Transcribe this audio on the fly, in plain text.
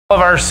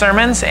of our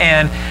sermons,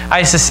 and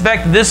I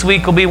suspect this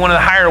week will be one of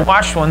the higher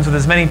watched ones with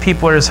as many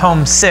people as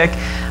home sick.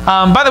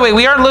 By the way,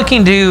 we are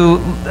looking to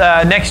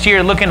next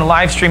year look into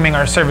live streaming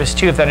our service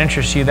too, if that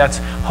interests you. That's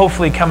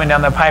hopefully coming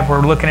down the pipe.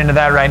 We're looking into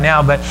that right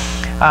now, but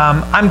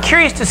I'm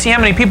curious to see how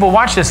many people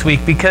watch this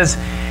week, because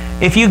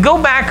if you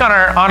go back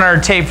on our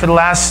tape for the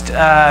last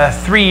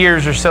 3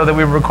 years or so that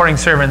we were recording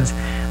sermons,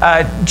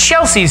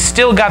 Chelsea's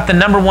still got the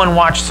 #1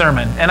 watched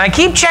sermon. And I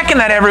keep checking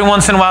that every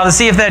once in a while to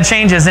see if that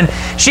changes. And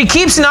she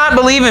keeps not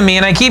believing me,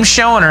 and I keep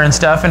showing her and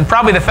stuff. And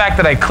probably the fact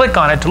that I click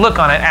on it to look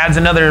on it adds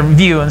another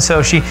view. And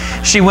so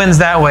she wins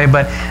that way.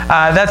 But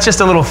that's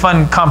just a little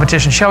fun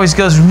competition. She always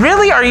goes,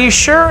 "Really? Are you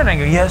sure?" And I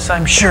go, "Yes,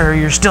 I'm sure.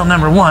 You're still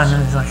 #1."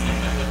 And it's like,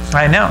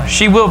 I know.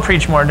 She will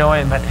preach more, don't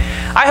we? But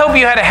I hope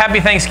you had a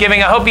happy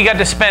Thanksgiving. I hope you got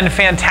to spend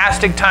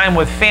fantastic time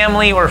with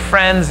family or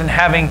friends and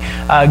having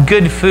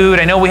good food.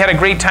 I know we had a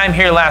great time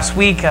here last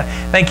week.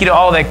 Thank you to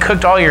all that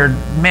cooked all your,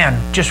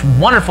 just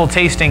wonderful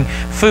tasting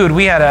food.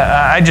 We had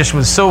I just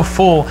was so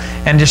full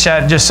and just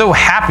so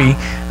happy.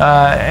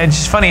 It's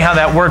just funny how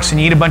that works, and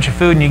you eat a bunch of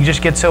food and you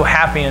just get so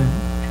happy. And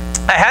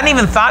I hadn't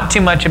even thought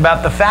too much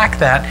about the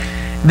fact that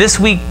this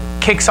week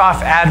kicks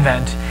off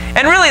Advent.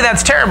 And really,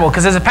 that's terrible,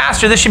 because as a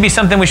pastor, this should be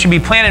something we should be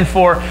planning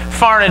for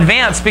far in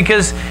advance,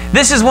 because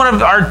this is one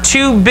of our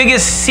 2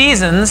 biggest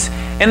seasons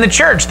in the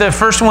church. The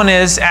first one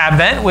is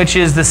Advent, which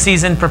is the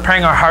season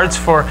preparing our hearts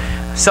for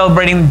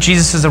celebrating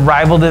Jesus'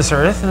 arrival to this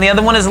earth. And the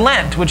other one is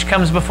Lent, which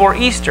comes before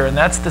Easter, and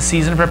that's the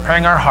season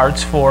preparing our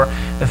hearts for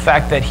the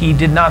fact that he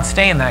did not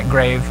stay in that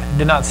grave,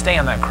 did not stay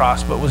on that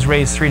cross, but was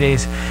raised 3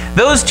 days.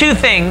 Those 2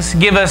 things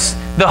give us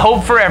the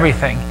hope for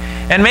everything.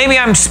 And maybe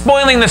I'm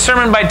spoiling the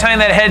sermon by telling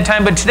that ahead of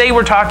time, but today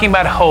we're talking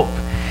about hope.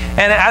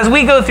 And as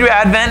we go through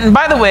Advent, and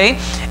by the way,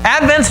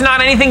 Advent's not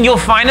anything you'll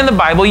find in the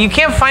Bible. You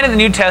can't find it in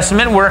the New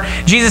Testament where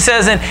Jesus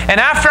says, and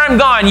after I'm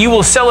gone, you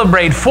will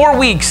celebrate 4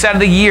 weeks out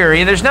of the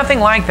year. There's nothing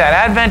like that.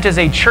 Advent is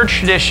a church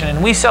tradition,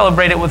 and we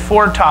celebrate it with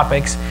 4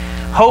 topics: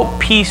 hope,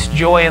 peace,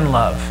 joy, and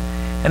love.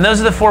 And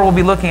those are the 4 we'll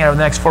be looking at over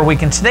the next 4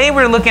 weeks. And today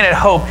we're looking at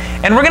hope.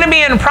 And we're going to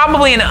be in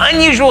probably an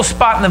unusual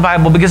spot in the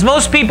Bible, because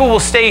most people will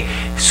stay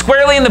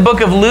squarely in the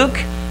book of Luke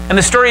and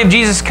the story of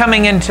Jesus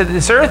coming into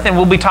this earth. And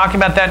we'll be talking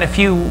about that in a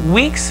few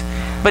weeks.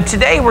 But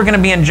today we're going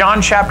to be in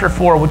John chapter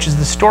 4, which is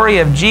the story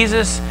of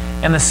Jesus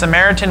and the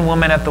Samaritan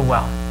woman at the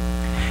well.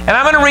 And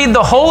I'm going to read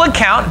the whole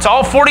account. It's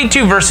all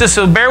 42 verses,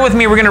 so bear with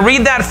me. We're going to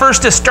read that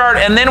first to start,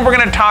 and then we're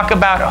going to talk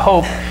about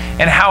hope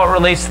and how it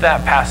relates to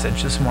that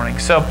passage this morning.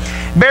 So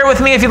bear with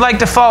me if you'd like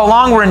to follow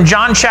along. We're in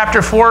John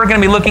chapter 4. We're going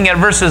to be looking at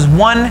verses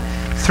 1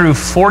 through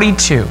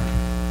 42.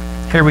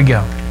 Here we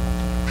go.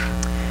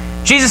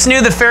 Jesus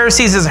knew the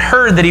Pharisees had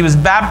heard that he was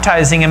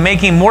baptizing and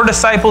making more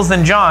disciples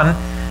than John.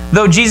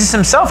 Though Jesus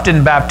himself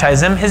didn't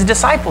baptize him, his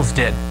disciples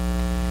did.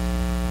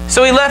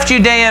 So he left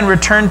Judea and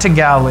returned to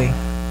Galilee.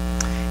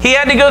 He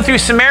had to go through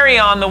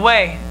Samaria on the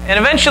way, and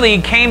eventually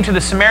he came to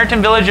the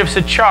Samaritan village of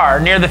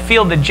Sychar, near the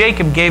field that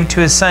Jacob gave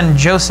to his son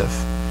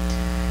Joseph.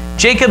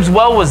 Jacob's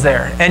well was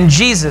there, and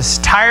Jesus,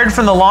 tired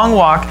from the long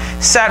walk,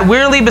 sat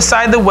wearily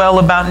beside the well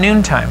about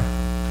noontime.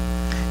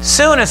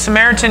 Soon a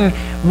Samaritan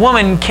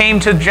woman came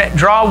to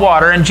draw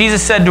water, and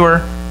Jesus said to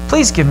her,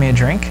 "Please give me a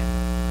drink."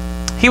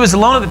 He was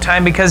alone at the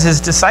time because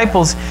his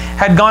disciples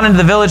had gone into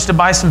the village to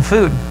buy some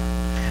food.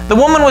 The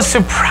woman was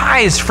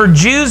surprised, for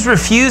Jews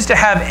refused to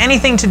have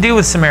anything to do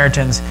with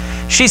Samaritans.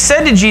 She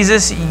said to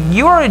Jesus,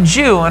 "You are a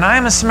Jew, and I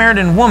am a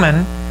Samaritan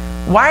woman.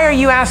 Why are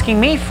you asking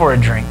me for a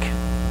drink?"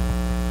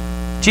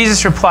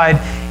 Jesus replied,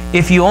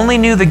 "If you only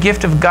knew the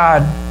gift of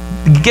God,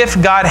 the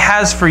gift God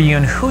has for you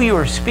and who you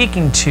are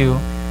speaking to,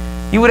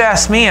 you would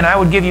ask me, and I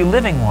would give you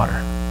living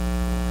water."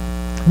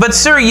 "But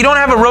sir, you don't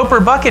have a rope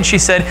or bucket," she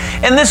said,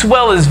 "and this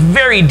well is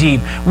very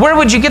deep. Where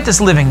would you get this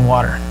living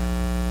water?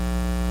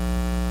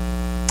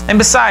 And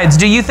besides,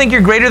 do you think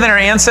you're greater than our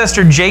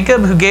ancestor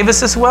Jacob, who gave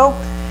us this well?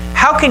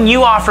 How can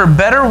you offer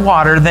better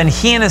water than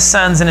he and his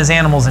sons and his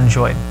animals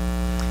enjoyed?"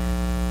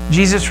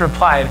 Jesus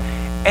replied,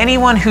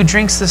 "Anyone who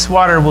drinks this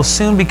water will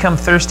soon become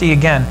thirsty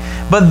again.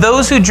 But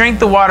those who drink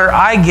the water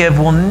I give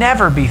will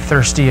never be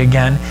thirsty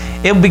again.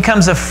 It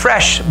becomes a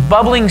fresh,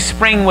 bubbling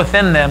spring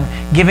within them,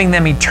 giving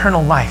them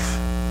eternal life."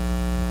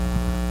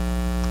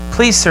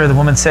 "Please, sir," the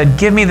woman said,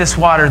 "give me this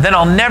water. Then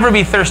I'll never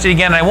be thirsty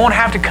again, and I won't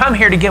have to come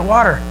here to get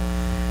water."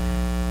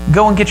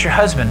 "Go and get your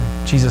husband,"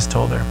 Jesus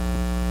told her.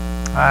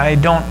 "I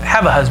don't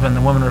have a husband,"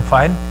 the woman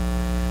replied.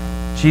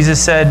 Jesus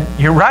said,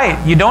 "You're right,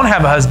 you don't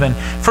have a husband.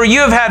 For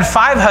you have had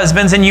 5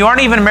 husbands, and you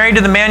aren't even married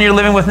to the man you're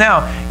living with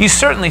now. You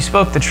certainly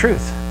spoke the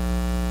truth."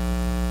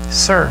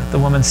 "Sir," the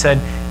woman said,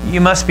 "you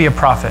must be a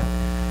prophet.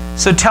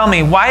 So tell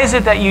me, why is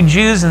it that you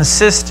Jews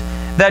insist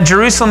that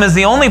Jerusalem is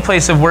the only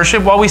place of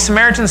worship, while we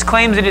Samaritans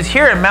claim it is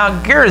here at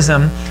Mount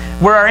Gerizim,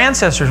 where our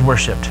ancestors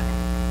worshipped?"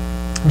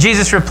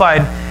 Jesus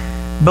replied,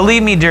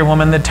 "Believe me, dear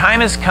woman, the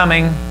time is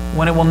coming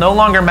when it will no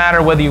longer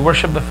matter whether you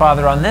worship the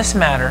Father on this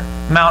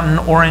mountain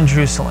or in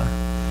Jerusalem.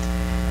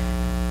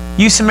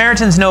 You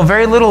Samaritans know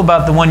very little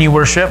about the one you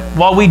worship,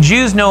 while we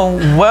Jews know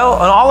well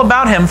all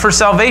about him, for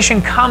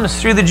salvation comes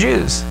through the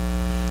Jews.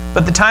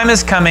 But the time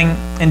is coming,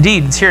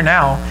 indeed, it's here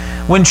now,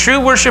 when true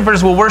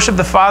worshipers will worship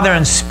the Father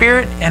in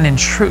spirit and in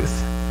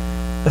truth.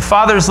 The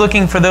Father is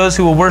looking for those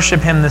who will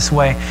worship Him this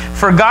way.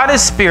 For God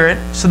is spirit,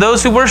 so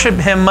those who worship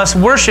Him must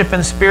worship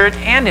in spirit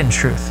and in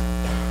truth.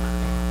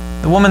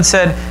 The woman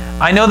said,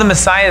 I know the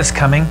Messiah is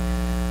coming,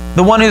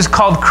 the one who's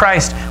called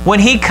Christ. When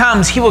He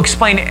comes, He will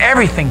explain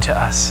everything to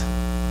us.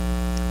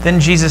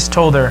 Then Jesus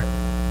told her,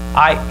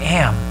 I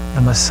am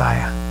the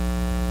Messiah.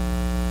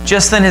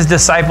 Just then His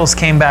disciples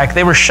came back.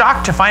 They were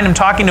shocked to find Him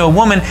talking to a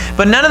woman,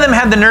 but none of them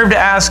had the nerve to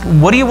ask,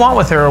 what do you want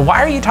with her? Or why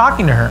are you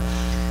talking to her?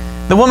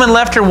 The woman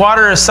left her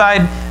water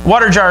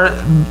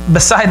jar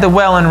beside the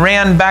well and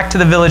ran back to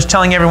the village,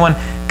 telling everyone,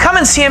 come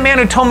and see a man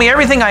who told me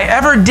everything I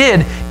ever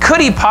did.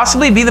 Could he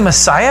possibly be the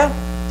Messiah?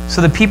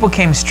 So the people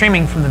came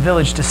streaming from the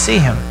village to see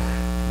him.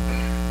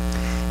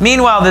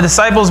 Meanwhile, the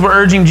disciples were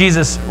urging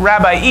Jesus,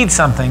 Rabbi, eat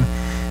something.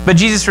 But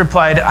Jesus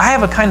replied, I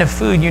have a kind of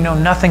food you know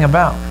nothing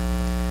about.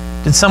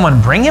 Did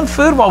someone bring him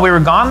food while we were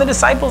gone? The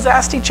disciples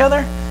asked each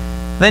other.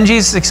 Then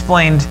Jesus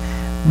explained,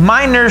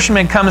 my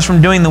nourishment comes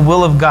from doing the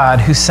will of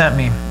God who sent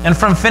me, and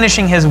from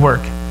finishing His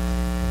work.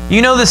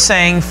 You know the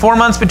saying, 4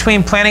 months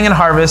between planting and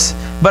harvest,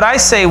 but I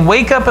say,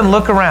 wake up and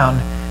look around.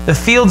 The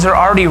fields are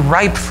already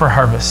ripe for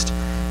harvest.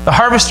 The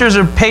harvesters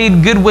are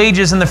paid good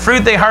wages, and the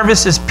fruit they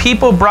harvest is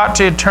people brought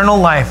to eternal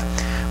life.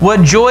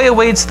 What joy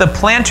awaits the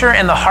planter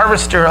and the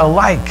harvester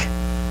alike.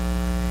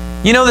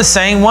 You know the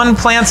saying, one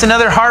plants,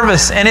 another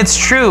harvests, and it's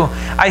true.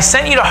 I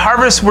sent you to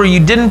harvest where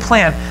you didn't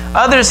plant.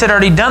 Others had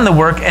already done the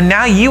work, and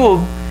now you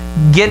will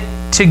get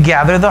to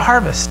gather the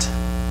harvest.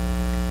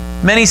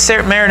 Many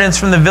Samaritans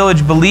from the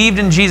village believed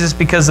in Jesus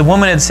because the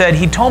woman had said,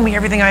 He told me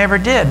everything I ever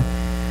did.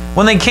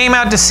 When they came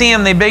out to see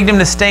Him, they begged Him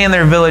to stay in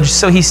their village,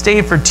 so He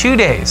stayed for 2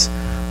 days,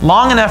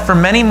 long enough for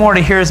many more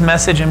to hear His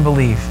message and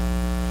believe.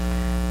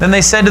 Then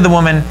they said to the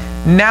woman,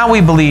 now we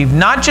believe,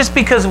 not just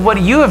because of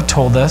what you have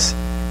told us,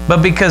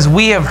 but because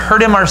we have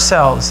heard Him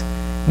ourselves.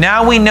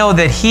 Now we know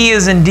that He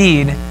is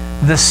indeed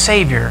the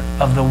Savior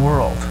of the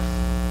world.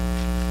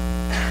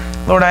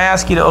 Lord, I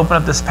ask you to open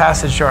up this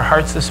passage to our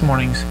hearts this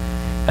morning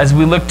as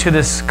we look to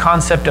this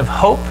concept of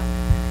hope,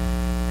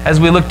 as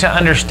we look to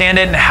understand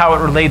it and how it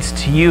relates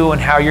to you and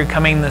how your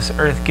coming to this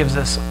earth gives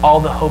us all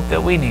the hope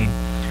that we need.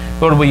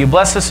 Lord, will you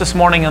bless us this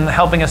morning in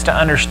helping us to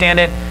understand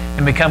it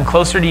and become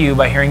closer to you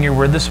by hearing your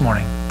word this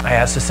morning. I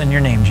ask this in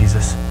your name,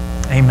 Jesus.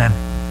 Amen.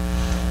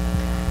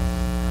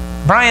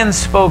 Brian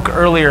spoke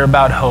earlier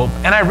about hope,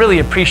 and I really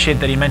appreciate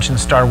that he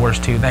mentioned Star Wars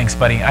too. Thanks,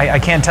 buddy. I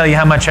can't tell you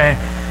how much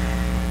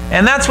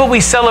And that's what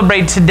we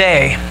celebrate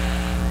today.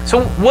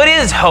 So what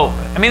is hope?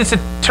 I mean, it's a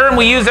term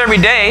we use every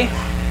day.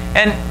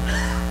 And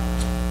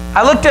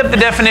I looked up the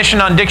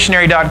definition on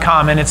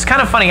dictionary.com, and it's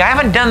kind of funny. I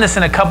haven't done this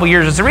in a couple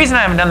years. It's the reason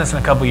I haven't done this in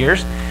a couple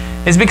years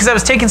is because I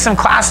was taking some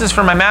classes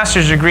for my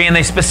master's degree, and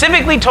they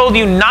specifically told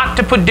you not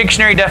to put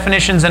dictionary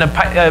definitions in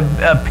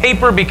a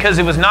paper because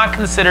it was not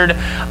considered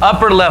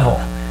upper level.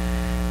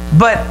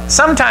 But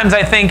sometimes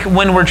I think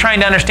when we're trying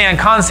to understand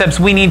concepts,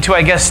 we need to,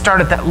 I guess, start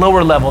at that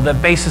lower level,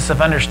 that basis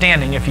of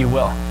understanding, if you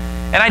will.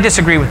 And I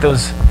disagree with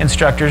those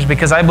instructors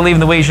because I believe in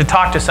the way you should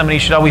talk to somebody, you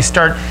should always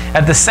start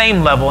at the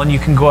same level and you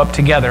can go up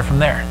together from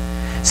there.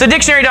 So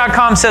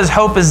dictionary.com says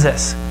hope is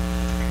this: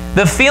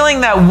 the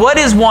feeling that what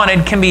is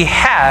wanted can be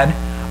had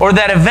or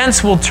that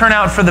events will turn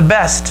out for the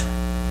best.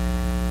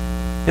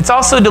 It's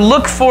also to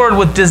look forward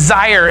with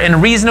desire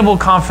and reasonable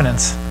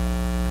confidence,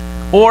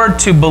 or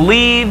to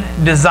believe,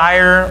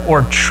 desire,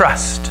 or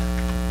trust.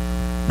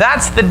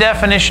 That's the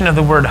definition of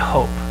the word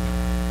hope.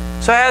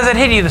 So how does that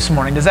hit you this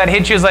morning? Does that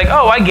hit you as like,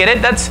 oh, I get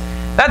it. That's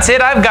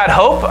it. I've got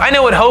hope. I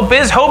know what hope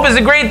is. Hope is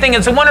a great thing.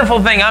 It's a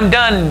wonderful thing. I'm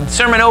done.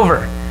 Sermon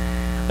over.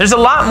 There's a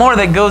lot more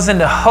that goes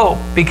into hope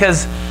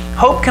because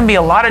hope can be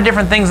a lot of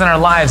different things in our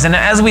lives. And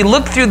as we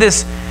look through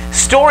this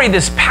story,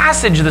 this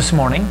passage this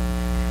morning,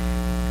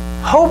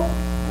 hope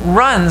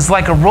runs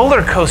like a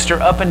roller coaster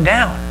up and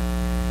down.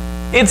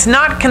 It's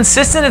not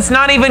consistent. It's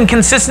not even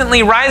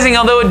consistently rising,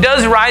 although it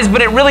does rise,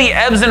 but it really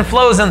ebbs and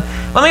flows. And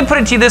let me put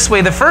it to you this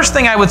way. The first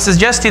thing I would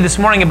suggest to you this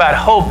morning about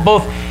hope,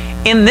 both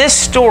in this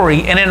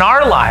story and in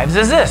our lives,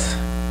 is this: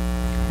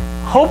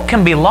 hope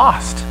can be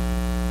lost.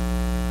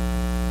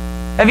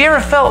 Have you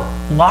ever felt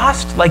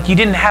lost, like you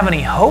didn't have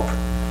any hope?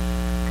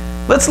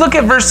 Let's look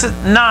at verse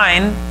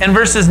 9 and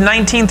verses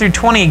 19 through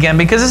 20 again,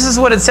 because this is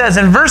what it says.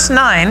 In verse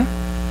 9,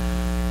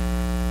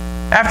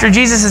 after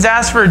Jesus has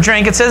asked for a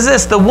drink, it says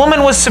this: the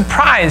woman was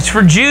surprised,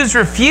 for Jews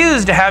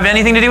refused to have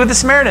anything to do with the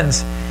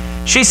Samaritans.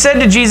 She said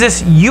to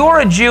Jesus, "You're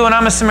a Jew and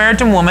I'm a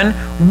Samaritan woman.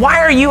 Why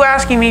are you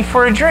asking me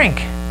for a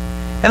drink?"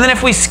 And then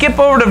if we skip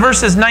over to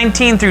verses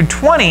 19 through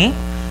 20,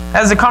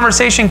 as the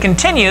conversation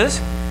continues,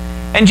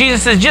 and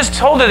Jesus has just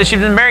told her that she's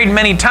been married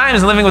many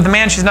times, living with a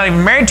man she's not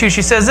even married to,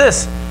 she says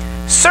this: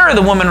 "Sir,"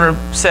 the woman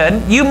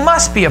said, "you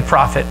must be a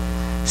prophet.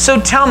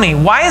 So tell me,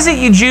 why is it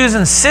you Jews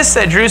insist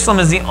that Jerusalem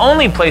is the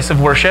only place of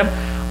worship,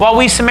 while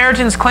we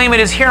Samaritans claim it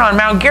is here on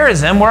Mount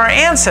Gerizim where our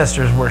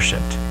ancestors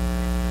worshipped?"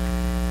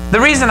 The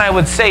reason I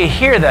would say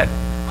here that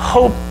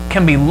hope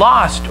can be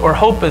lost or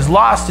hope is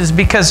lost is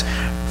because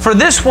for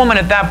this woman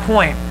at that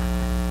point,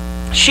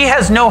 she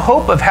has no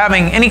hope of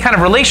having any kind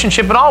of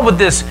relationship at all with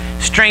this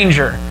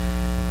stranger,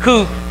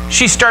 who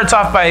she starts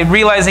off by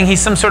realizing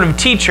he's some sort of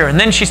teacher, and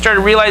then she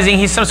started realizing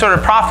he's some sort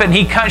of prophet,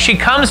 and she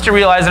comes to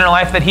realize in her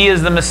life that he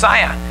is the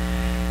Messiah.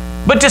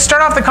 But to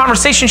start off the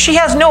conversation, she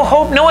has no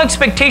hope, no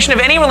expectation of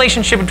any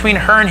relationship between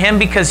her and him,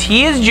 because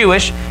he is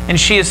Jewish and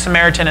she is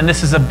Samaritan, and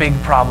this is a big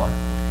problem.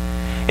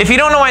 If you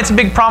don't know why it's a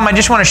big problem, I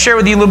just want to share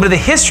with you a little bit of the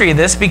history of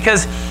this,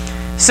 because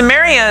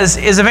Samaria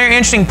is a very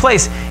interesting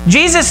place.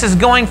 Jesus is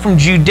going from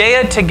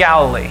Judea to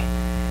Galilee.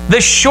 The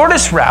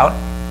shortest route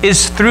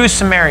is through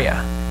Samaria,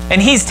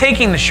 and he's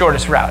taking the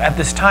shortest route at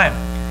this time.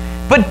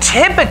 But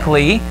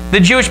typically, the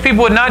Jewish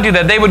people would not do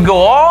that. They would go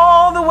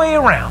all the way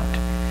around.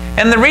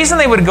 And the reason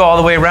they would go all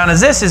the way around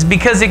is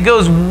because it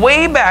goes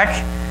way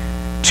back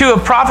to a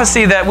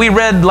prophecy that we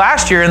read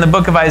last year in the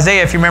book of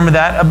Isaiah, if you remember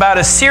that, about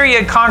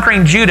Assyria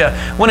conquering Judah.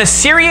 When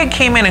Assyria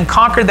came in and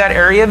conquered that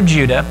area of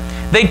Judah,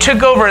 they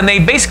took over and they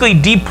basically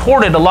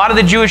deported a lot of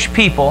the Jewish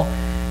people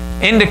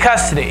into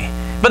custody.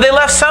 But they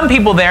left some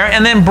people there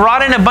and then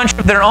brought in a bunch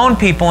of their own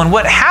people. And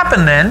what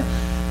happened then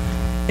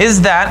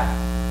is that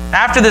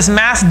after this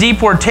mass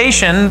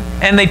deportation,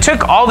 and they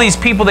took all these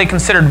people they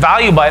considered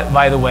valuable,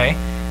 by the way,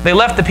 they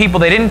left the people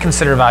they didn't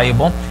consider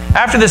valuable.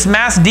 After this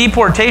mass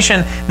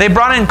deportation, they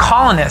brought in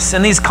colonists,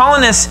 and these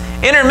colonists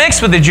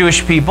intermixed with the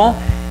Jewish people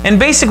and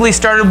basically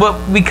started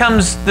what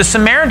becomes the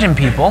Samaritan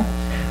people.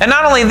 And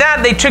not only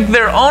that, they took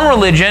their own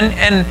religion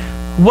and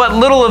what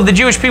little of the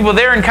Jewish people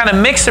there and kind of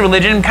mixed the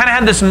religion and kind of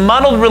had this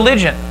muddled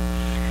religion.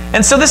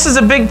 And so this is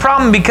a big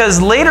problem,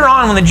 because later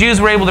on, when the Jews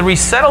were able to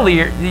resettle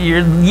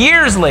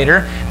years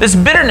later, this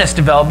bitterness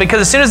developed, because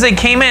as soon as they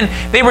came in,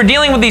 they were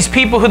dealing with these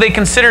people who they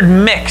considered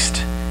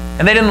mixed,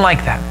 and they didn't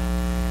like that.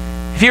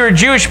 If you were a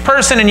Jewish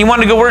person and you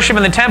wanted to go worship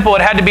in the temple,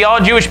 it had to be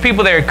all Jewish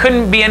people there. It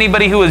couldn't be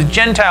anybody who was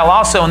Gentile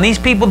also, and these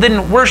people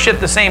didn't worship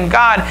the same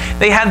God.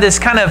 They had this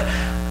kind of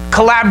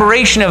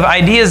collaboration of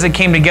ideas that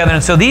came together,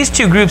 and so these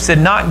two groups did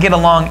not get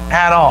along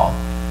at all.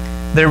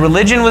 Their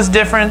religion was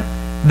different.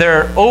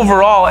 Their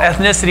overall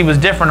ethnicity was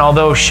different,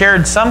 although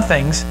shared some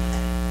things,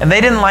 and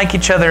they didn't like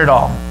each other at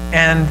all.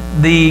 And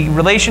the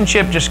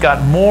relationship just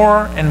got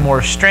more and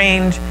more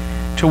strained,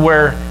 to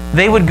where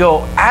they would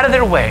go out of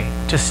their way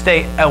to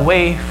stay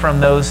away from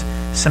those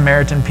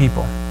Samaritan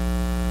people.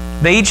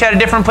 They each had a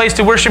different place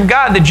to worship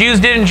God. The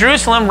Jews did in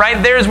Jerusalem.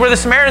 Right there is where the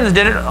Samaritans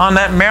did it, on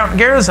that Mount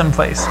Gerizim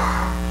place.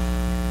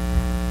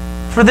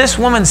 For this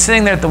woman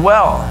sitting there at the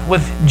well,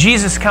 with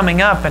Jesus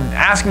coming up and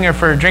asking her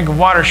for a drink of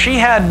water, she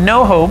had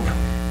no hope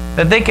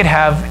that they could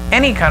have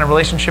any kind of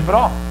relationship at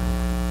all.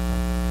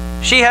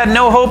 She had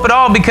no hope at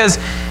all, because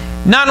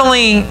not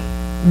only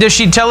does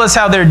she tell us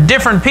how they're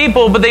different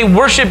people, but they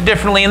worship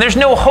differently, and there's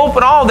no hope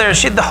at all there.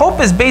 The hope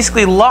is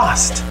basically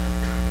lost.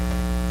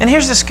 And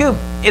here's the scoop.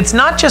 It's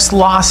not just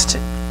lost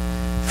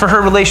for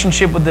her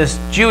relationship with this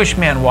Jewish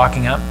man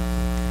walking up.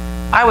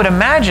 I would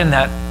imagine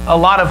that a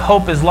lot of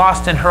hope is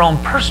lost in her own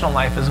personal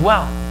life as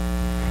well.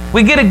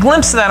 We get a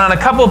glimpse of that on a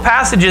couple of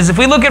passages. If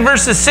we look at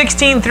verses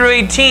 16 through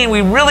 18,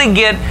 we really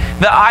get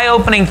the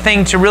eye-opening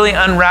thing to really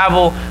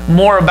unravel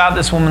more about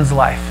this woman's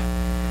life.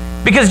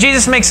 Because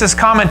Jesus makes this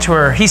comment to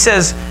her. He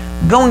says,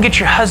 "Go and get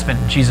your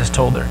husband," Jesus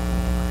told her.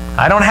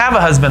 "I don't have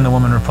a husband," the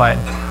woman replied.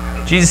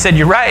 Jesus said,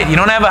 "You're right. You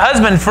don't have a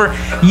husband, for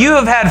you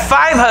have had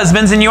 5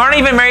 husbands, and you aren't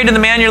even married to the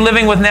man you're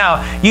living with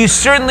now. You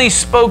certainly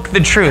spoke the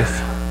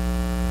truth."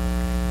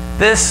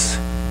 This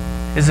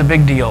is a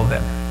big deal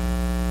then.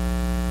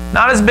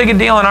 Not as big a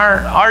deal in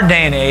our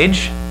day and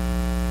age,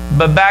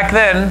 but back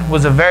then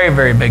was a very,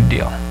 very big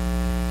deal.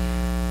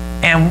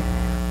 And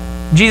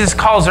Jesus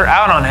calls her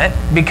out on it,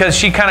 because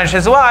she kind of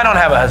says, "Well, I don't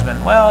have a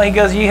husband." Well, he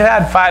goes, "You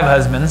had 5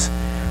 husbands.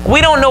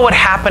 We don't know what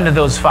happened to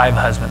those 5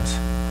 husbands.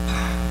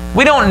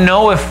 We don't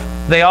know if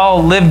they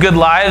all lived good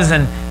lives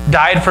and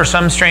died for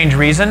some strange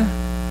reason.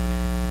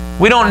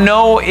 We don't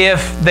know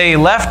if they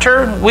left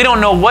her. We don't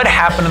know what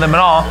happened to them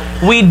at all.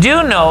 We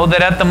do know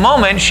that at the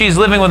moment she's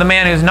living with a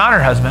man who's not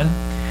her husband.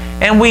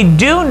 And we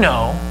do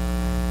know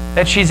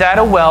that she's at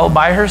a well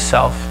by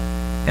herself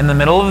in the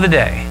middle of the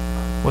day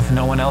with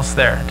no one else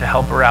there to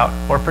help her out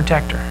or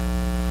protect her."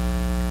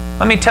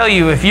 Let me tell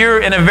you, if you're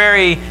in a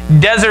very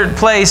desert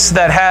place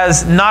that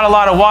has not a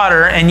lot of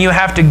water, and you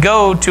have to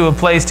go to a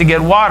place to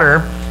get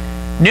water,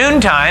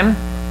 noontime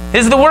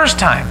is the worst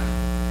time.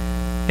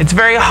 It's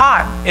very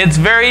hot. It's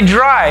very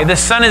dry. The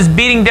sun is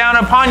beating down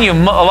upon you.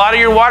 A lot of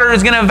your water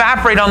is going to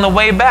evaporate on the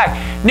way back.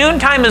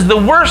 Noontime is the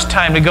worst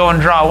time to go and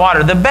draw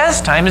water. The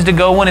best time is to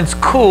go when it's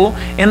cool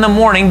in the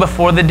morning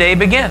before the day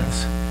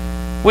begins,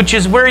 which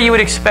is where you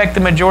would expect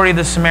the majority of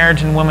the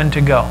Samaritan women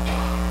to go.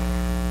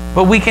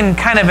 But we can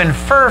kind of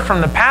infer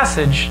from the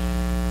passage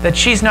that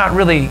she's not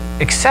really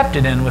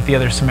accepted in with the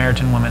other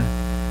Samaritan women,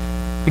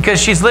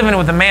 because she's living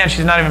with a man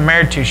she's not even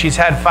married to. She's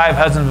had 5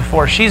 husbands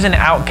before. She's an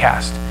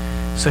outcast.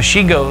 So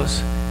she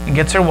goes and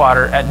gets her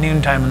water at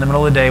noontime in the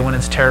middle of the day when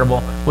it's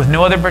terrible, with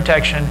no other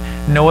protection,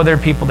 no other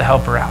people to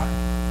help her out.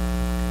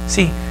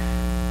 See,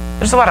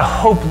 there's a lot of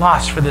hope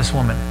lost for this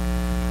woman.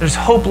 There's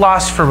hope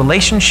lost for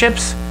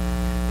relationships.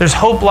 There's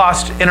hope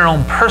lost in her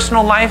own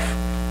personal life.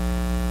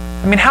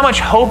 I mean, how much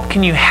hope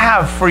can you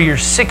have for your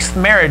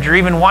 6th marriage, or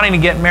even wanting to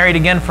get married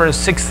again for a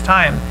 6th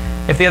time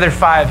if the other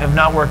 5 have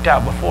not worked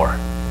out before?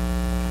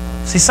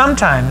 See,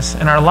 sometimes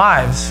in our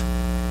lives,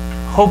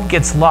 hope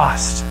gets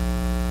lost.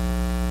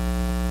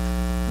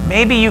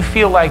 Maybe you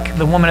feel like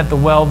the woman at the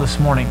well this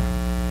morning.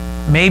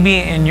 Maybe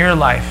in your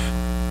life,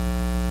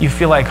 you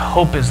feel like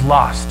hope is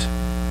lost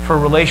for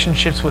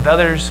relationships with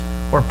others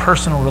or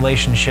personal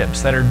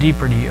relationships that are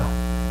deeper to you.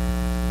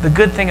 The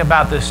good thing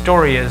about this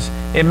story is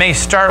it may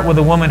start with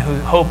a woman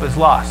whose hope is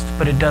lost,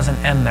 but it doesn't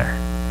end there.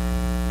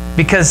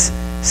 Because,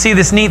 see,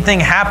 this neat thing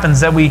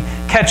happens that we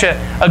catch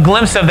a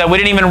glimpse of that we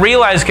didn't even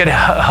realize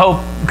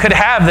hope could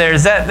have there,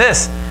 is that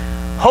this.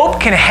 Hope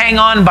can hang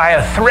on by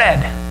a thread.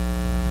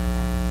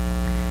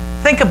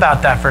 Think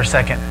about that for a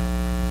second.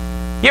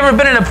 You ever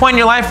been in a point in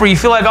your life where you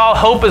feel like all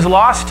hope is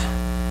lost?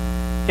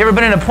 You ever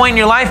been in a point in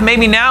your life,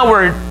 maybe now,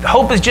 where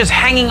hope is just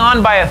hanging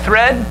on by a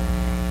thread?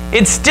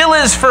 It still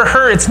is for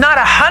her. It's not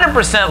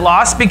 100%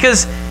 lost,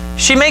 because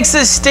she makes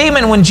this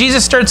statement when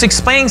Jesus starts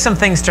explaining some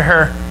things to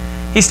her.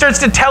 He starts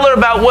to tell her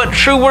about what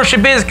true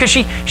worship is, because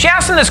she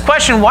asks him this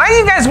question, why do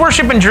you guys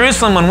worship in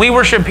Jerusalem when we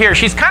worship here?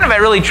 She's kind of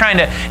really trying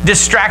to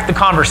distract the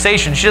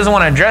conversation. She doesn't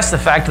want to address the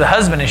fact of the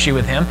husband issue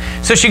with him.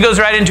 So she goes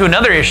right into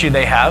another issue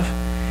they have.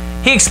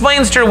 He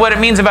explains to her what it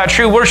means about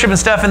true worship and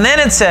stuff. And then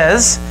it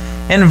says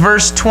in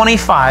verse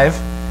 25,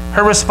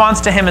 her response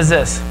to him is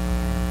this.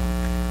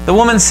 The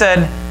woman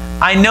said,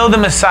 I know the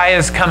Messiah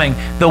is coming,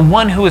 the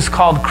one who is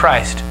called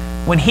Christ.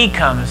 When he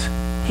comes,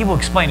 he will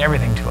explain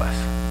everything to us.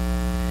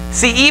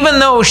 See, even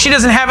though she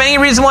doesn't have any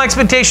reasonable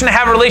expectation to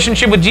have a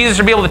relationship with Jesus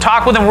or be able to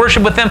talk with him,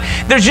 worship with him,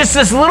 there's just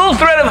this little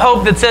thread of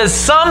hope that says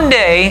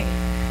someday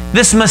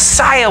this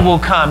Messiah will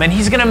come and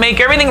he's going to make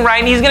everything right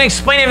and he's going to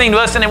explain everything to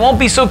us, and it won't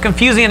be so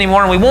confusing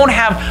anymore and we won't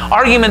have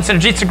arguments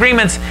and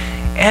disagreements.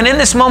 And in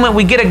this moment,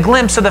 we get a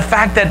glimpse of the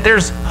fact that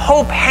there's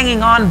hope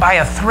hanging on by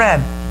a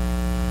thread.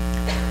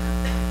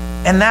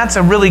 And that's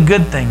a really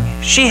good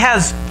thing. She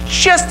has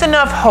just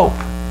enough hope,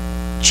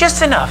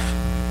 just enough,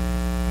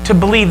 to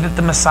believe that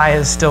the Messiah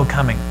is still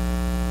coming.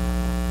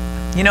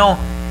 You know,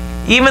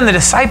 even the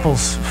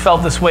disciples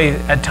felt this way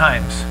at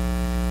times.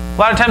 A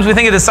lot of times we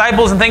think of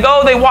disciples and think,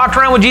 oh, they walked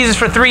around with Jesus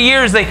for 3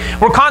 years. They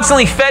were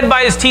constantly fed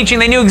by his teaching.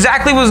 They knew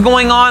exactly what was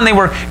going on. They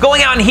were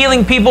going out and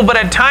healing people. But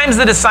at times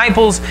the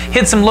disciples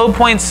hit some low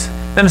points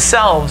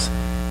themselves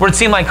where it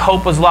seemed like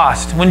hope was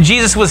lost. When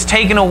Jesus was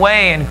taken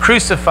away and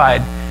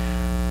crucified,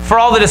 for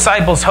all the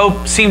disciples,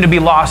 hope seemed to be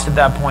lost at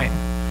that point.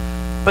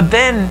 But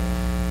then,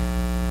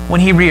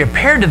 when he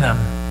reappeared to them,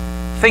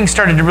 things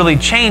started to really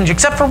change,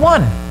 except for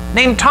one,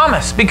 named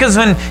Thomas. Because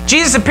when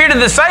Jesus appeared to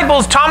the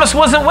disciples, Thomas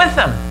wasn't with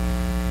them.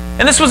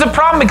 And this was a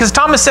problem because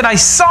Thomas said, I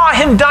saw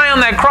him die on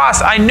that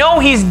cross. I know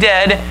he's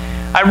dead.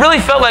 I really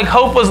felt like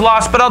hope was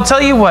lost, but I'll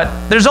tell you what,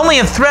 there's only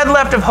a thread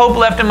left of hope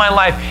left in my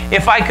life.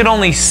 If I could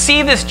only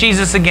see this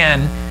Jesus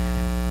again,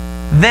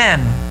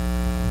 then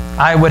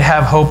I would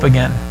have hope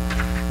again.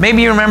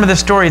 Maybe you remember the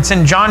story. It's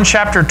in John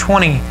chapter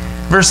 20,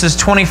 verses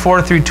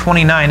 24 through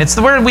 29. It's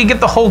where we get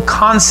the whole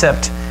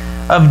concept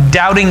of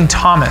doubting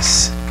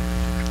Thomas.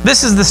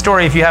 This is the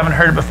story if you haven't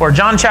heard it before.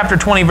 John chapter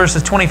 20,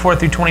 verses 24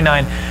 through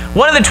 29.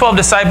 One of the 12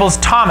 disciples,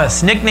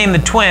 Thomas, nicknamed the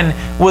twin,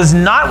 was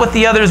not with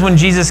the others when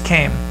Jesus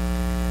came.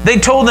 They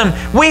told him,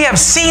 we have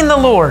seen the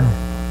Lord.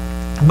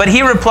 But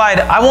he replied,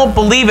 I won't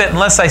believe it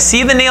unless I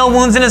see the nail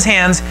wounds in his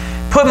hands,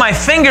 put my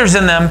fingers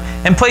in them,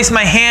 and place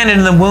my hand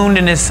in the wound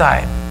in his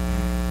side.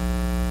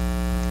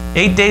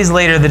 8 days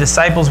later, the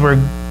disciples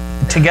were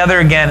together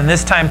again, and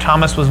this time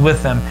Thomas was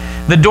with them.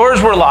 The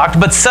doors were locked,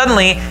 but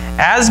suddenly,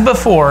 as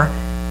before,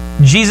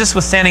 Jesus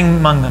was standing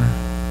among them.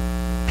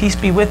 Peace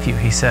be with you,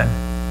 he said.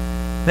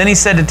 Then he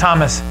said to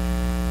Thomas,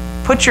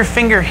 put your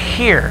finger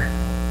here.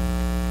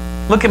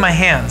 Look at my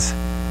hands.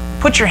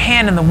 Put your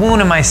hand in the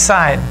wound in my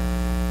side.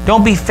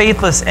 Don't be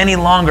faithless any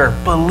longer.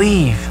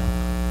 Believe.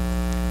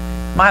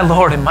 My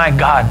Lord and my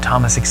God,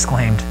 Thomas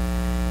exclaimed.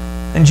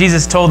 Then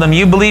Jesus told them,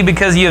 you believe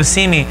because you have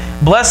seen me.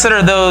 Blessed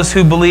are those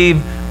who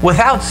believe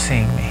without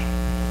seeing me.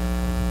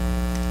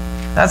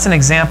 That's an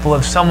example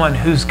of someone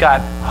who's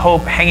got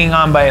hope hanging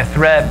on by a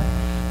thread.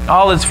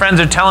 All his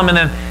friends are telling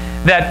him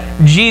that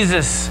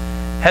Jesus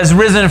has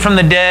risen from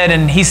the dead,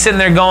 and he's sitting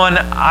there going,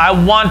 I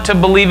want to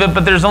believe it,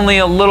 but there's only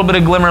a little bit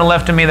of glimmer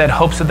left in me that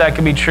hopes that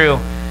could be true.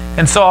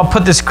 And so I'll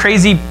put this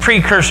crazy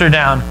precursor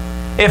down.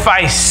 If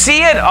I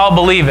see it, I'll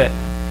believe it.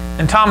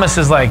 And Thomas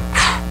is like,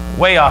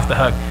 way off the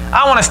hook.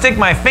 I want to stick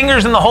my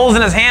fingers in the holes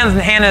in his hands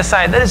and hand in his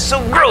side. That is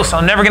so gross.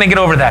 I'm never going to get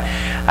over that.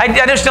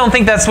 I just don't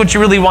think that's what you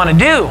really want to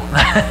do.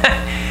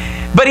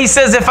 But he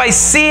says, if I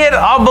see it,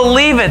 I'll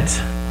believe it.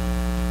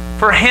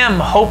 For him,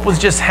 hope was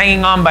just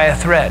hanging on by a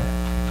thread.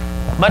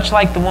 Much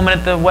like the woman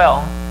at the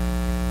well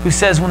who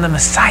says when the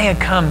Messiah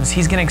comes,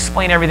 he's going to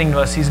explain everything to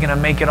us. He's going to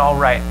make it all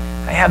right.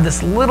 I have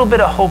this little bit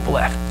of hope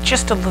left,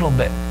 just a little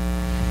bit.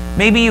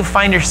 Maybe you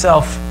find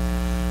yourself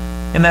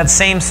in that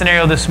same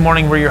scenario this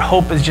morning where your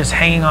hope is just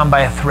hanging on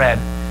by a thread.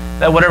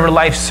 That whatever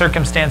life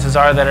circumstances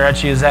are that are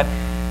at you, is that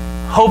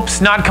hope's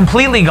not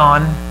completely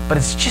gone, but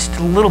it's just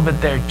a little bit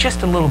there,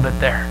 just a little bit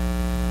there.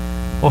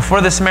 Well,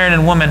 for the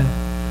Samaritan woman,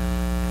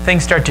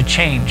 things start to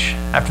change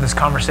after this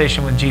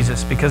conversation with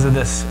Jesus because of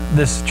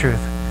this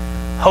truth.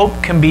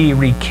 Hope can be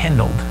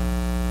rekindled.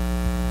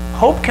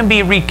 Hope can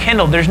be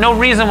rekindled. There's no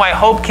reason why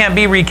hope can't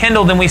be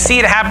rekindled, and we see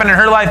it happen in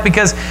her life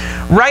because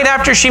right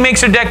after she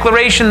makes her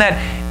declaration that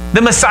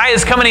the Messiah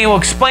is coming and he will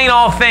explain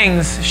all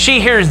things, she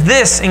hears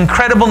this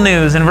incredible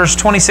news in verse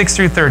 26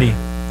 through 30.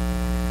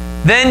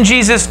 Then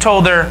Jesus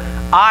told her,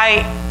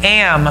 I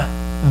am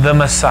the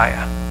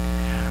Messiah.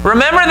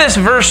 Remember this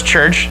verse,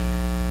 church.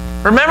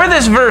 Remember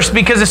this verse,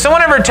 because if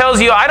someone ever tells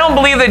you, I don't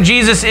believe that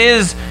Jesus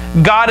is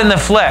God in the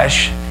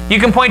flesh, you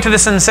can point to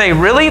this and say,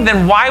 really?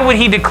 Then why would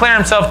he declare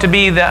himself to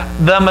be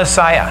the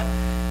Messiah?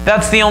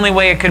 That's the only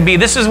way it could be.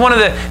 This is one of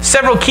the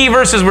several key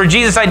verses where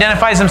Jesus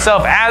identifies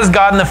himself as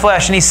God in the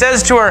flesh. And he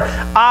says to her,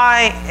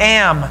 I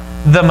am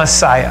the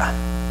Messiah.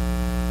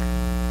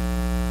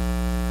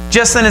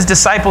 Just then his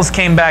disciples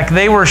came back.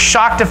 They were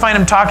shocked to find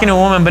him talking to a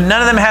woman, but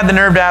none of them had the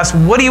nerve to ask,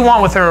 what do you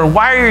want with her? Or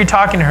why are you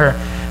talking to her?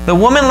 The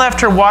woman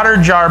left her water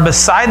jar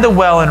beside the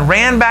well and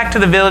ran back to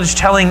the village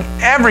telling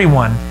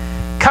everyone,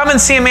 come and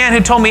see a man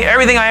who told me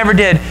everything I ever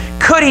did.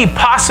 Could he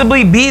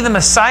possibly be the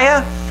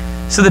Messiah?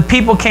 So the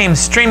people came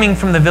streaming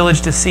from the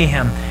village to see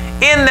him.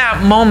 In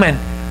that moment,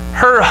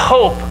 her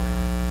hope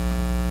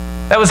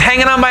that was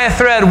hanging on by a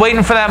thread,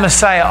 waiting for that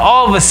Messiah,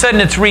 all of a sudden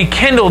it's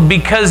rekindled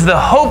because the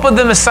hope of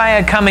the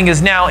Messiah coming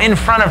is now in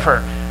front of her,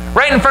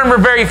 right in front of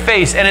her very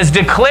face, and has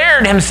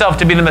declared himself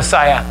to be the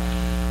Messiah.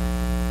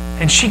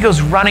 And she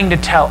goes running to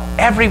tell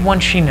everyone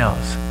she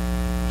knows,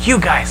 you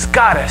guys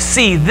gotta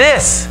see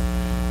this.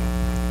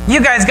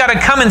 You guys gotta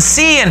come and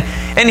see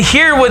and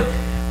hear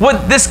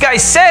what this guy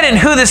said and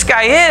who this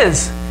guy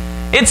is.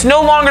 It's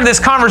no longer this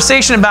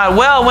conversation about,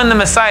 well, when the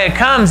Messiah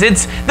comes.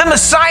 It's the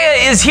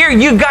Messiah is here.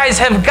 You guys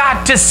have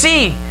got to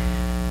see.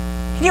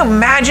 Can you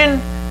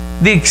imagine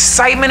the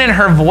excitement in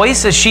her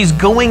voice as she's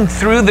going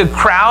through the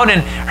crowd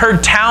and her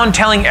town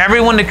telling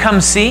everyone to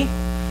come see?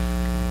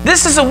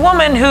 This is a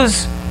woman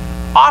who's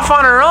off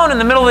on her own in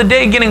the middle of the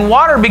day getting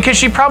water because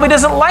she probably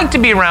doesn't like to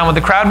be around with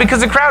the crowd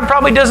because the crowd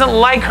probably doesn't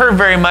like her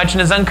very much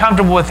and is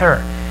uncomfortable with her.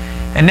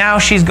 And now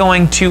she's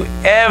going to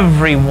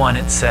everyone,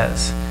 it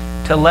says,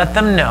 to let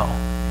them know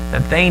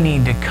that they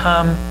need to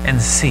come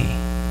and see.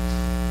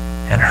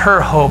 And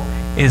her hope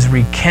is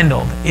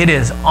rekindled. It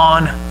is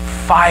on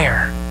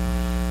fire.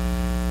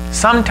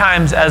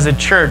 Sometimes as a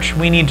church,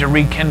 we need to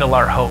rekindle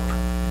our hope.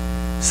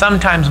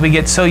 Sometimes we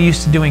get so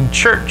used to doing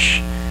church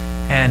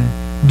and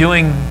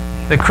doing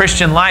the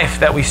Christian life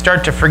that we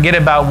start to forget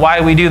about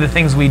why we do the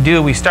things we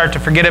do. We start to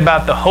forget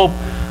about the hope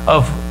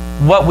of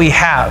what we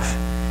have.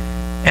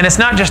 And it's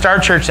not just our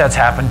church that's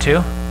happened to.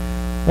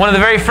 One of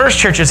the very first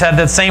churches had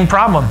that same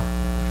problem.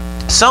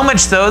 So much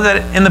so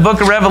that in the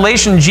book of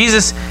Revelation,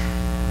 Jesus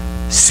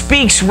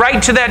speaks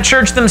right to that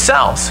church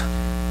themselves.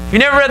 If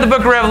you've never read the book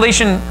of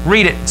Revelation,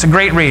 read it. It's a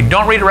great read.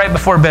 Don't read it right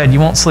before bed. You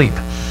won't sleep.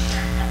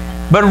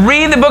 But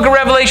read the book of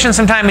Revelation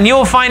sometime and you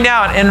will find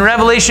out in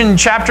Revelation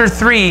chapter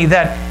 3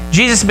 that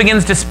Jesus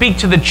begins to speak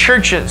to the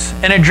churches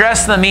and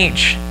address them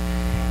each.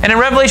 And in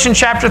Revelation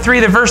chapter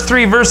 3, the first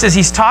 3 verses,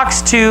 he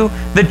talks to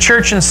the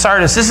church in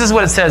Sardis. This is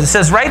what it says. It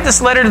says, write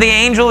this letter to the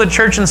angel of the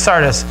church in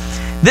Sardis.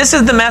 This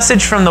is the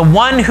message from the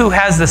one who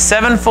has the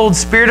sevenfold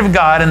Spirit of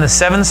God and the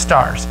 7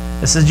 stars.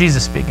 This is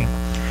Jesus speaking.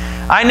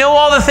 I know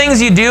all the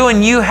things you do,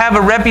 and you have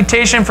a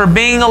reputation for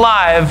being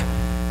alive,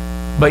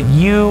 but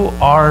you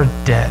are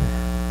dead.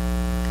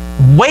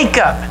 Wake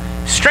up.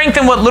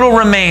 Strengthen what little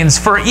remains,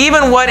 for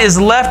even what is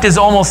left is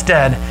almost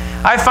dead.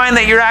 I find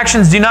that your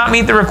actions do not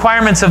meet the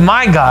requirements of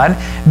my God.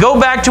 Go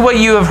back to what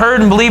you have heard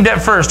and believed at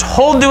first.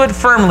 Hold to it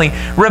firmly.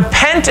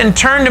 Repent and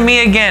turn to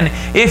me again.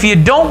 If you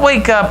don't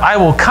wake up, I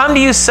will come to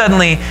you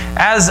suddenly,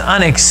 as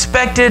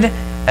unexpected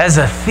as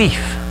a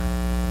thief.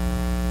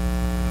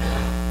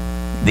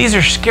 These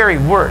are scary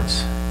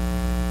words.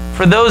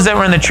 For those that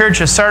were in the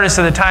church of Sardis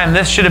at the time,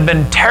 this should have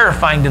been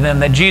terrifying to them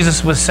that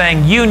Jesus was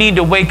saying, you need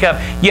to wake up.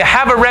 You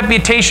have a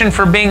reputation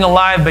for being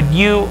alive, but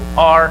you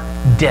are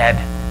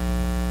dead.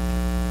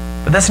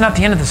 But that's not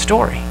the end of the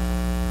story.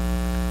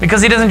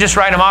 Because he doesn't just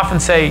write them off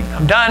and say,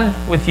 I'm done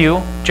with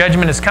you.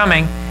 Judgment is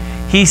coming.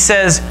 He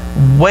says,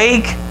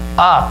 wake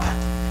up.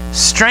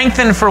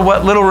 Strengthen for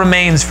what little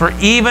remains, for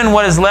even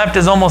what is left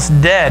is almost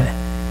dead.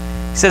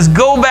 He says,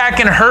 go back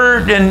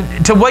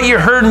and to what you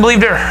heard and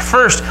believed at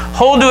first.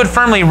 Hold to it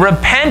firmly.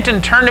 Repent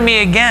and turn to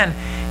me again.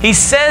 He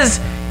says,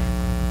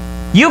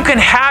 you can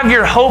have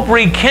your hope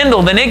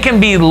rekindled and it can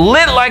be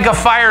lit like a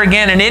fire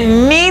again, and it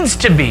needs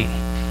to be.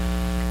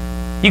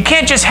 You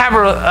can't just have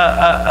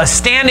a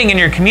standing in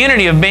your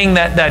community of being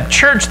that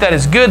church that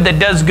is good, that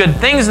does good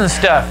things and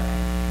stuff.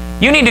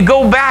 You need to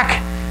go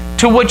back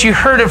to what you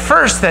heard at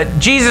first, that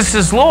Jesus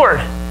is Lord.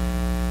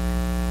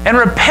 And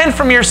repent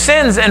from your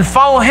sins and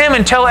follow Him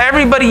and tell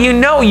everybody you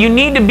know you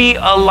need to be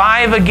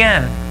alive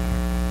again.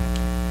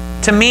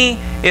 To me,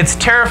 it's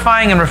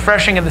terrifying and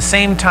refreshing at the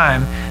same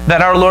time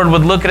that our Lord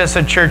would look at us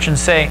at church and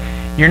say,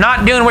 you're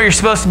not doing what you're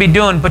supposed to be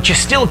doing, but you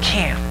still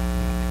can.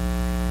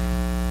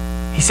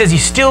 He says you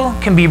still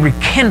can be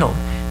rekindled.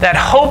 that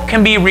hope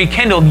can be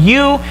rekindled.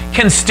 You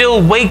can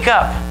still wake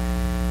up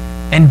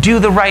and do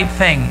the right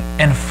thing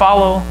and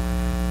follow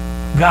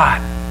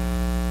God.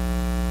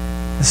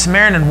 The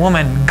Samaritan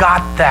woman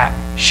got that.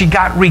 She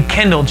got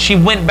rekindled. She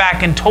went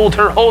back and told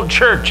her whole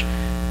church.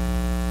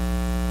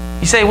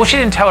 You say, well, she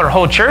didn't tell her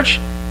whole church.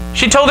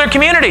 She told her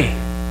community.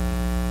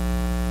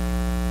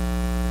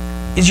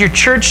 Is your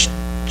church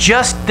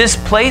just this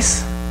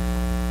place?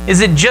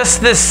 Is it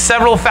just this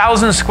several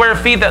thousand square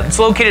feet that's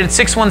located at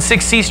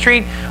 616 C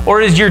Street?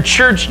 Or is your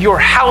church your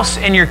house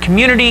and your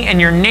community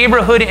and your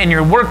neighborhood and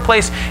your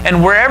workplace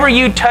and wherever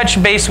you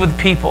touch base with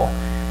people?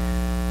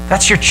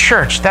 That's your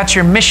church. That's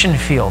your mission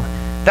field.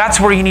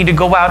 That's where you need to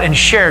go out and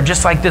share,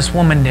 just like this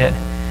woman did.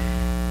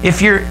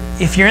 If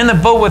you're in the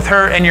boat with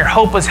her and your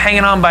hope is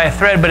hanging on by a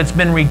thread, but it's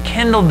been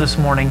rekindled this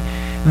morning,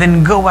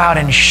 then go out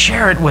and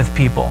share it with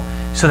people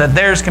so that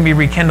theirs can be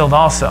rekindled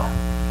also.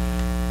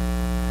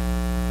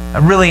 A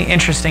really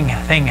interesting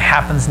thing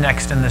happens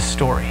next in this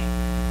story.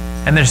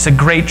 And there's a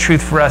great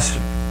truth for us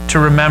to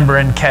remember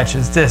and catch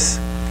is this.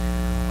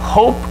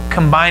 Hope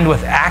combined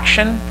with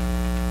action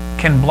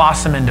can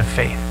blossom into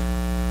faith.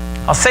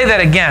 I'll say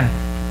that again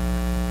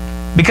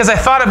because I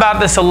thought about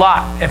this a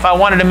lot if I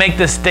wanted to make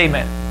this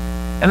statement.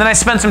 And then I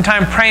spent some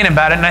time praying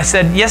about it, and I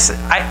said, yes,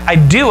 I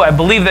do. I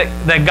believe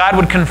that God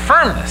would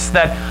confirm this,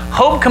 that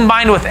hope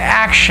combined with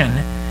action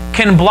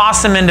can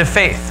blossom into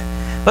faith.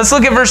 Let's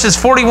look at verses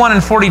 41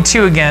 and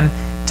 42 again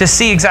to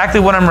see exactly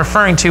what I'm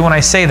referring to when I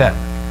say that.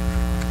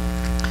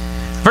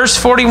 Verse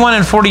 41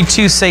 and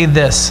 42 say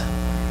this.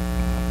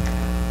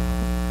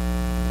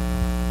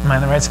 Am I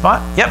in the right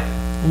spot? Yep.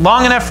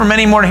 Long enough for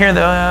many more to hear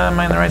the... am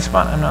I in the right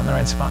spot? I'm not in the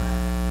right spot.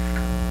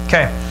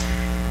 Okay.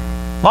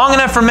 Long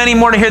enough for many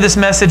more to hear this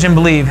message and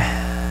believe.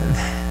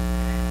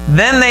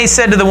 Then they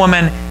said to the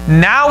woman,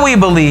 now we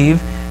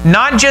believe,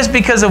 not just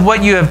because of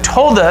what you have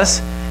told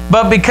us,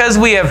 but because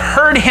we have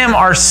heard him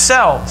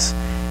ourselves.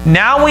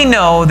 Now we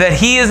know that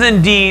he is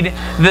indeed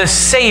the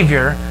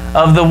Savior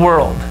of the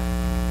world.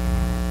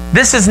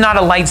 This is not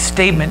a light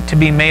statement to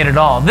be made at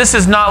all. This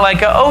is not like,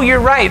 oh, you're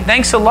right,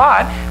 thanks a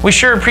lot. We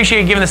sure appreciate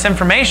you giving this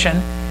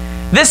information.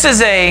 This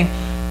is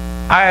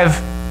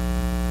I've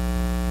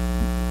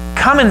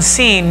come and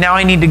seen, now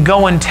I need to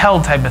go and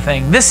tell type of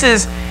thing. This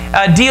is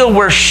a deal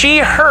where she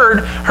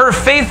heard, her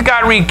faith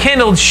got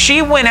rekindled.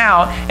 She went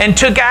out and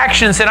took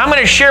action and said, I'm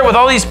going to share it with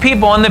all these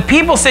people. And the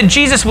people said,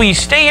 Jesus, will you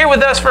stay here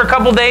with us for a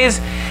couple days?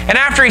 And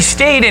after he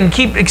stayed and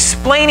keep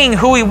explaining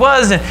who he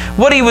was and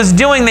what he was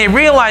doing, they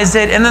realized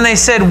it. And then they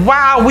said,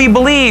 wow, we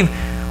believe.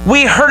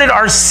 We heard it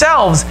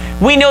ourselves.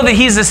 We know that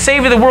he's the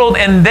Savior of the world.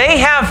 And they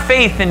have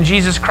faith in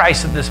Jesus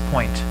Christ at this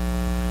point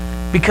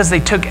because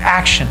they took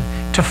action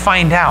to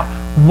find out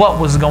what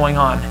was going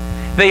on.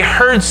 They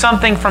heard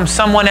something from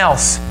someone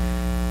else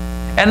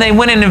and they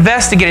went and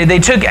investigated. They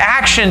took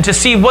action to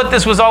see what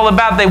this was all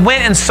about. They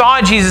went and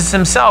saw Jesus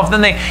himself.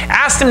 Then they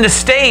asked him to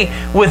stay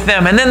with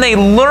them, and then they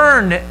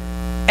learned,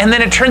 and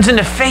then it turns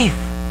into faith.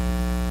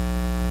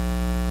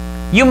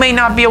 You may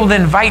not be able to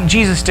invite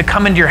Jesus to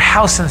come into your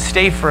house and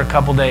stay for a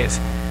couple days,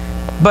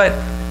 but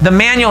the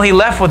manual he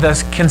left with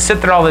us can sit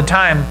there all the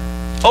time,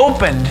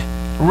 opened,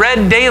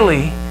 read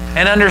daily,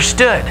 and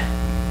understood.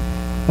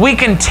 We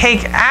can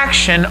take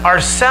action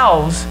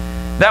ourselves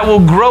that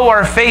will grow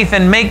our faith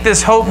and make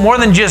this hope more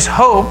than just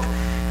hope,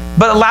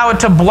 but allow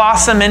it to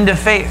blossom into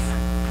faith.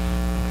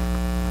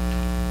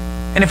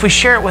 And if we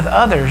share it with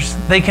others,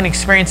 they can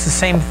experience the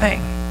same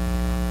thing.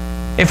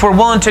 If we're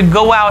willing to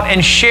go out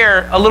and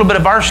share a little bit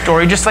of our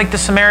story, just like the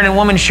Samaritan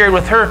woman shared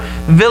with her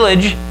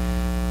village,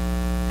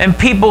 and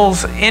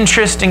people's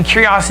interest and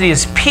curiosity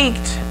is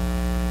piqued,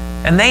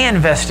 and they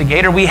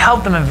investigate, or we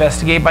help them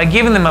investigate by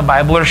giving them a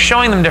Bible or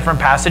showing them different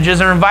passages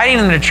or inviting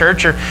them to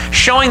church or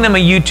showing them a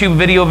YouTube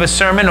video of a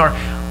sermon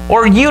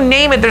or you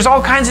name it. There's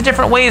all kinds of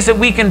different ways that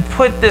we can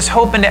put this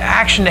hope into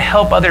action to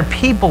help other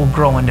people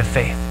grow into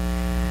faith.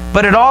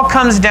 But it all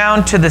comes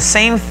down to the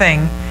same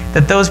thing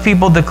that those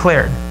people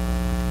declared.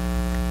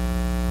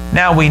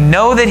 Now we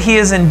know that he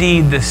is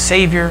indeed the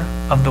Savior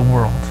of the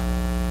world.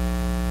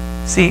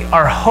 See,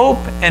 our hope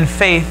and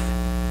faith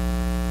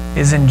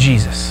is in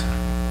Jesus.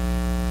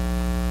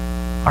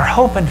 Our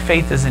hope and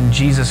faith is in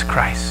Jesus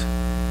Christ.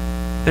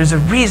 There's a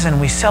reason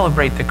we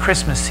celebrate the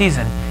Christmas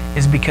season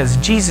is because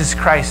Jesus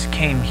Christ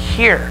came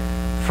here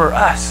for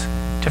us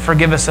to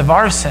forgive us of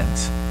our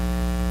sins,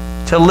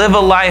 to live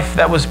a life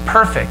that was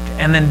perfect,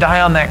 and then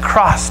die on that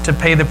cross to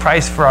pay the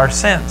price for our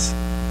sins.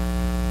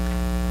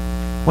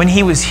 When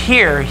he was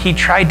here, he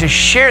tried to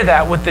share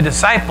that with the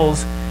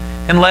disciples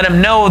and let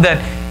them know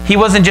that he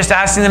wasn't just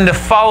asking them to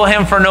follow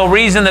him for no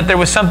reason, that there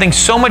was something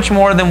so much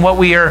more than what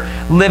we are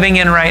living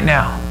in right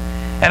now.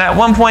 And at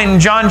one point in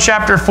John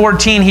chapter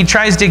 14, he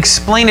tries to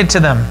explain it to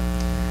them.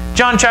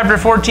 John chapter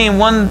 14,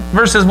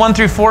 verses 1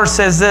 through 4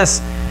 says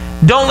this,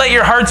 "Don't let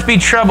your hearts be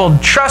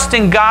troubled. Trust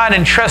in God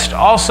and trust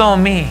also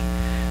in me.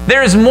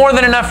 There is more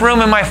than enough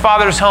room in my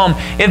Father's home.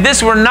 If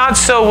this were not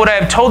so, would I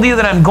have told you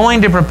that I'm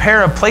going to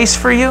prepare a place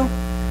for you?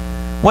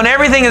 When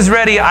everything is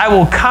ready, I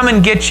will come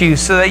and get you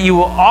so that you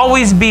will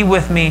always be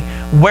with me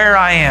where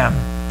I am.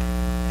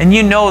 and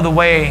you know the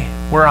way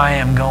where I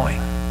am going.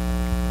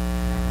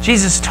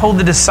 Jesus told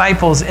the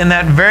disciples in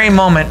that very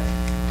moment,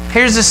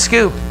 here's the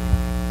scoop.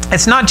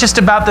 It's not just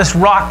about this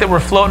rock that we're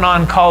floating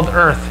on called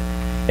earth.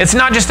 It's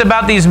not just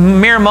about these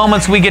mere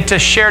moments we get to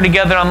share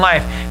together on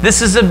life.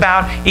 This is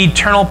about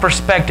eternal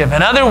perspective.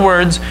 In other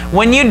words,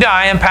 when you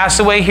die and pass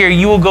away here,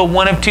 you will go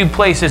one of two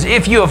places.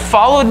 If you have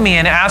followed me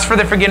and asked for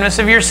the forgiveness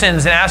of your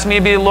sins and asked me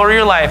to be the Lord of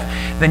your life,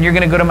 then you're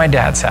going to go to my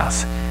dad's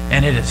house.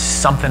 And it is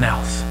something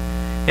else.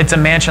 It's a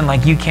mansion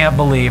like you can't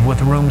believe, with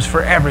rooms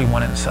for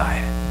everyone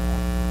inside.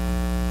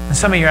 And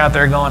some of you are out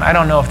there going, I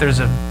don't know if there's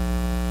a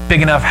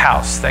big enough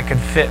house that could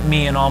fit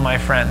me and all my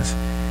friends.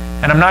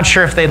 And I'm not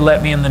sure if they'd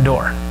let me in the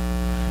door.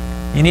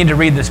 You need to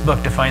read this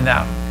book to find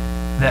out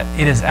that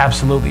it is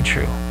absolutely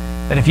true.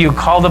 That if you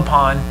called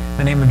upon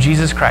the name of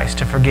Jesus Christ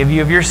to forgive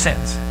you of your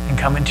sins and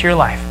come into your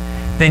life,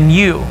 then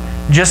you,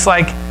 just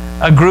like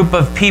a group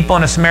of people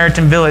in a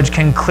Samaritan village,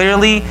 can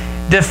clearly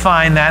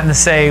define that and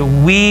say,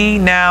 we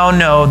now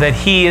know that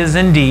He is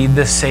indeed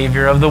the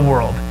Savior of the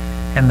world,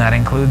 and that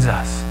includes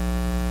us.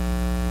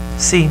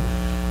 See,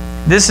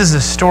 this is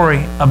a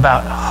story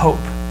about hope.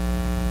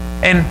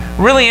 And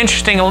really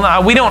interesting,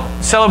 we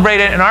don't celebrate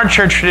it in our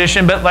church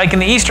tradition, but like in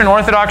the Eastern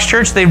Orthodox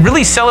Church, they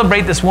really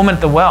celebrate this woman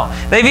at the well.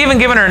 They've even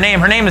given her a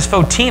name. Her name is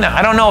Fotina.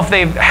 I don't know if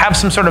they have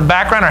some sort of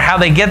background or how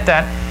they get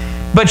that,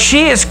 but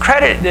she is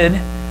credited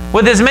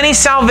with as many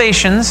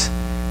salvations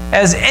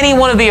as any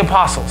one of the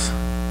apostles.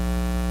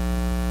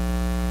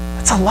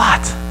 That's a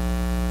lot.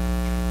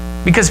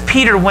 Because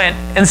Peter went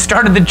and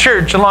started the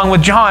church along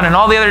with John and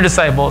all the other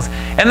disciples.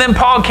 And then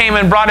Paul came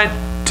and brought it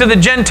to the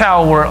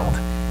Gentile world.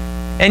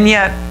 And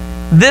yet,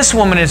 this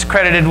woman is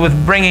credited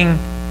with bringing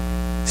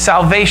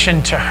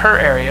salvation to her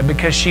area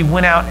because she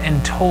went out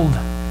and told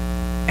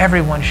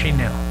everyone she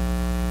knew.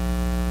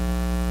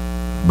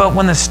 But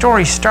when the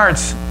story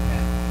starts,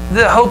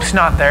 the hope's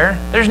not there.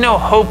 There's no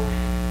hope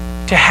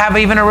to have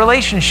even a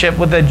relationship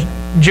with a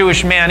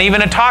Jewish man,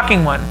 even a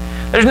talking one.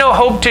 There's no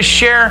hope to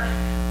share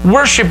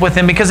worship with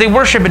him because they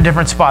worship at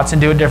different spots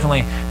and do it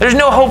differently. There's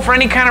no hope for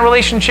any kind of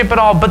relationship at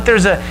all, but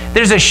there's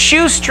a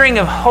shoestring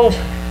of hope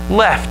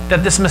left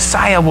that this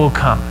Messiah will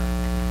come.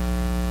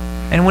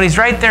 And when He's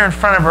right there in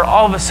front of her,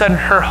 all of a sudden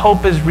her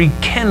hope is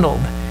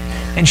rekindled.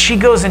 And she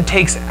goes and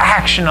takes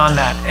action on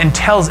that and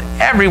tells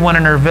everyone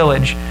in her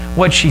village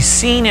what she's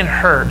seen and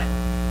heard.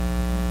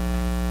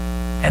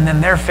 And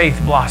then their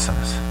faith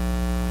blossoms.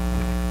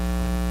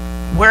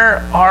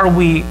 Where are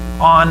we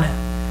on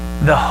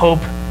the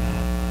hope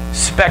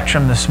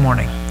spectrum this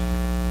morning?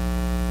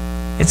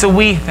 It's a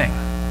we thing.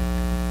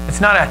 It's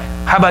not a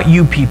how about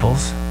you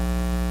peoples.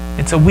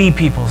 It's a we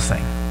peoples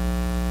thing.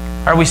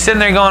 Are we sitting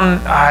there going,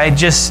 I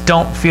just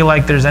don't feel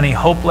like there's any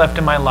hope left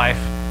in my life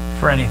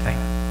for anything?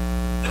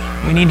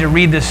 We need to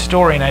read this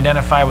story and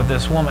identify with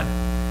this woman.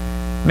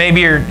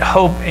 Maybe your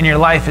hope in your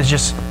life is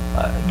just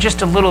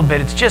a little bit.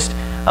 It's just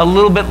a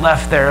little bit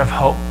left there of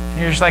hope.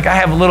 And you're just like, I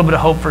have a little bit of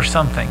hope for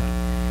something.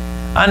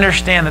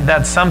 Understand that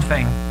that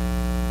something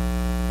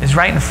is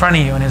right in front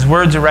of you, and His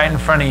words are right in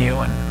front of you,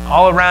 and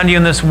all around you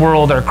in this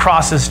world are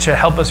crosses to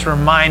help us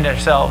remind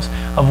ourselves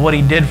of what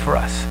He did for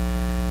us.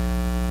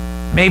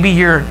 Maybe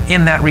you're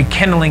in that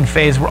rekindling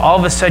phase where all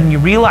of a sudden you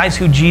realize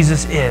who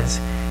Jesus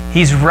is.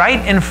 He's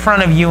right in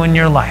front of you in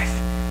your life,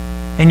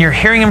 and you're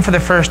hearing Him for the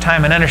first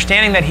time and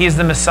understanding that He is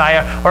the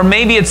Messiah. Or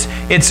maybe it's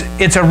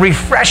a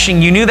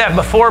refreshing. You knew that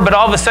before, but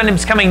all of a sudden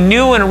it's coming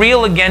new and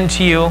real again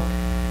to you.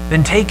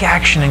 Then take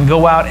action and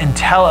go out and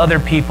tell other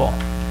people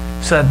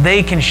so that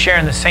they can share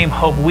in the same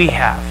hope we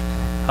have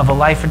of a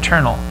life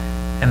eternal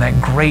and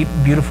that great,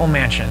 beautiful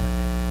mansion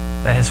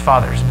that His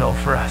Father has built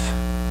for us.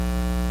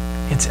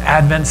 It's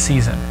Advent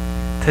season.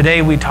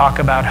 Today we talk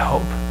about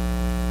hope.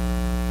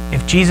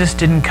 If Jesus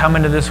didn't come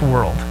into this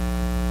world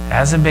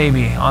as a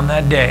baby on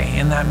that day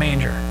in that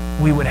manger,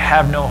 we would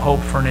have no hope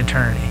for an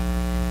eternity.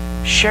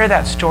 Share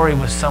that story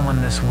with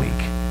someone this week.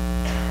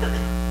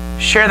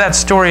 Share that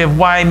story of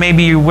why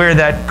maybe you wear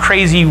that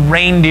crazy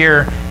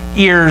reindeer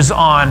ears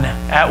on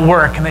at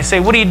work and they say,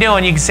 what are you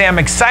doing? You can say, I'm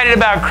excited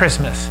about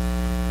Christmas.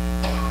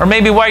 Or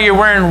maybe why you're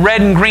wearing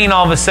red and green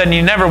all of a sudden.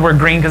 You never wear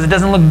green because it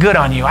doesn't look good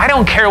on you. I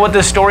don't care what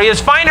this story is.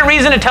 Find a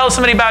reason to tell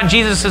somebody about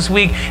Jesus this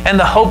week and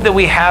the hope that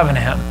we have in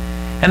Him.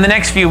 And the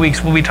next few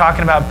weeks we'll be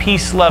talking about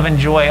peace, love, and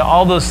joy,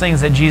 all those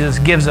things that Jesus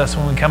gives us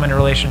when we come into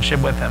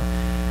relationship with Him.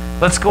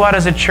 Let's go out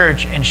as a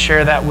church and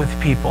share that with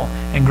people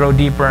and grow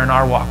deeper in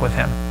our walk with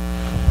Him.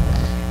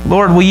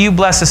 Lord, will You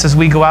bless us as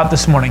we go out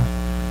this morning?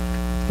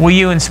 Will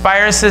You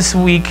inspire us this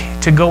week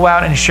to go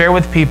out and share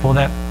with people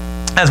that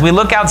as we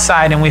look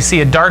outside and we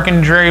see a dark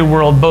and dreary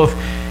world, both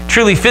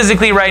truly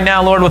physically right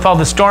now, Lord, with all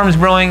the storms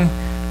brewing,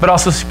 but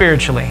also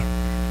spiritually,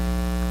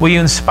 will You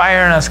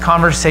inspire in us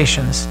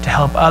conversations to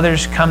help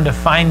others come to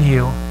find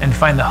You and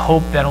find the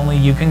hope that only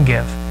You can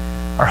give,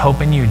 our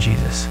hope in You,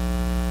 Jesus.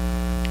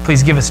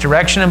 Please give us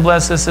direction and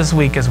bless us this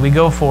week as we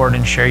go forward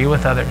and share You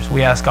with others.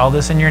 We ask all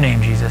this in Your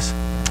name, Jesus.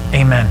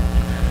 Amen.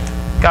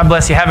 God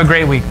bless you. Have a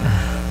great week.